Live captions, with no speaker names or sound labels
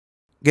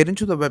get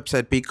into the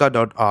website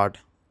pika.art.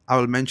 I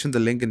will mention the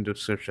link in the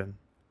description.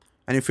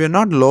 And if you're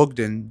not logged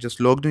in, just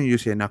logged in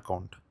using an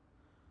account.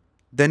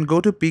 Then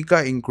go to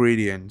Pika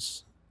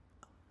ingredients.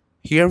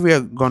 Here we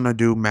are gonna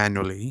do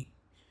manually.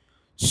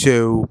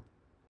 So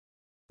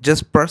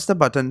just press the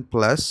button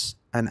plus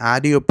and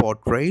add your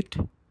portrait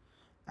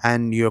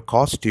and your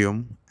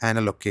costume and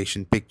a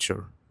location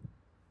picture.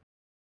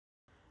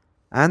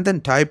 And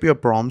then type your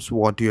prompts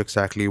what you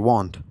exactly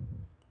want.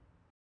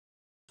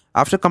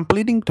 After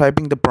completing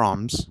typing the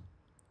prompts,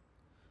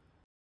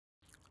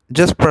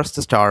 just press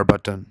the star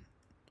button.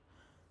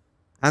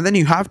 And then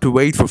you have to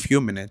wait for a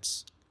few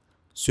minutes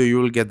so you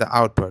will get the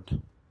output.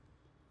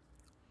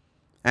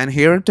 And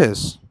here it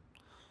is.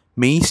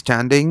 Me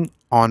standing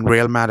on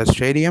Real Madrid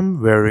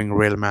Stadium wearing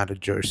Real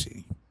Madrid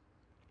jersey.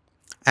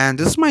 And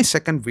this is my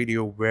second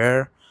video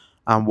where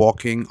I'm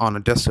walking on a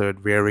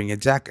desert wearing a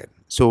jacket.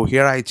 So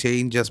here I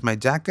change just my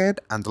jacket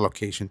and the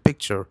location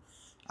picture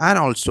and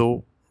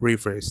also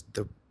rephrase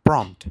the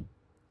prompt.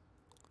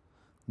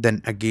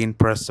 Then again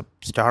press the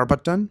star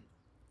button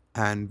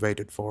and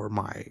waited for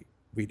my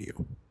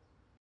video.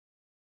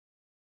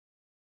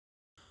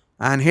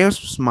 And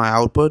here's my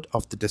output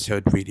of the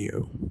desert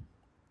video.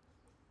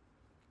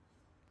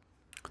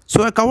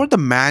 So I covered the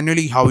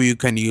manually how you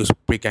can use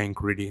Pika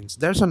ingredients.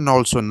 There's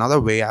also another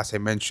way, as I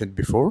mentioned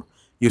before,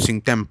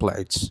 using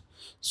templates.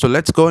 So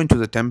let's go into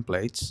the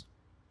templates.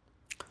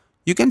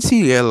 You can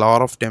see a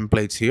lot of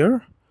templates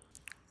here.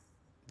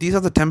 These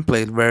are the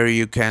templates where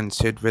you can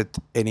sit with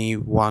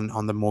anyone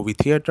on the movie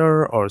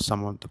theater or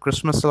some of the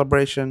Christmas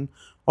celebration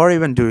or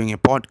even doing a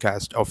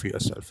podcast of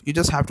yourself. You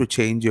just have to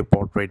change your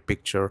portrait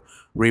picture,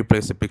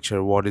 replace the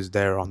picture what is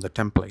there on the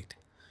template.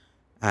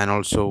 And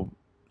also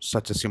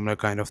such a similar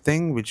kind of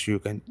thing which you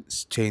can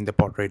change the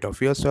portrait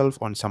of yourself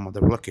on some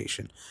other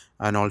location,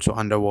 and also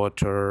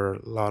underwater,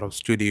 a lot of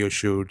studio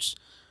shoots.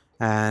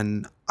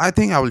 And I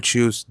think I will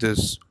choose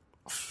this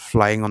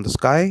flying on the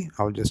sky.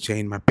 I'll just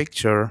change my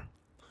picture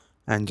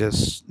and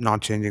just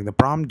not changing the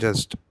prompt,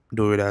 just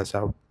do it as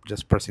I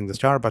just pressing the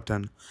star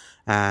button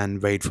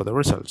and wait for the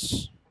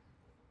results.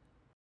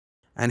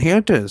 And here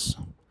it is.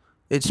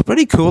 It's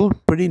pretty cool,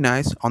 pretty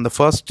nice. On the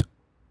first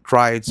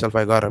try itself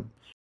I got a.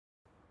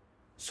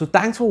 So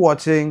thanks for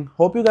watching.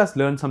 Hope you guys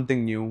learned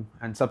something new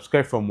and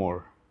subscribe for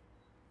more.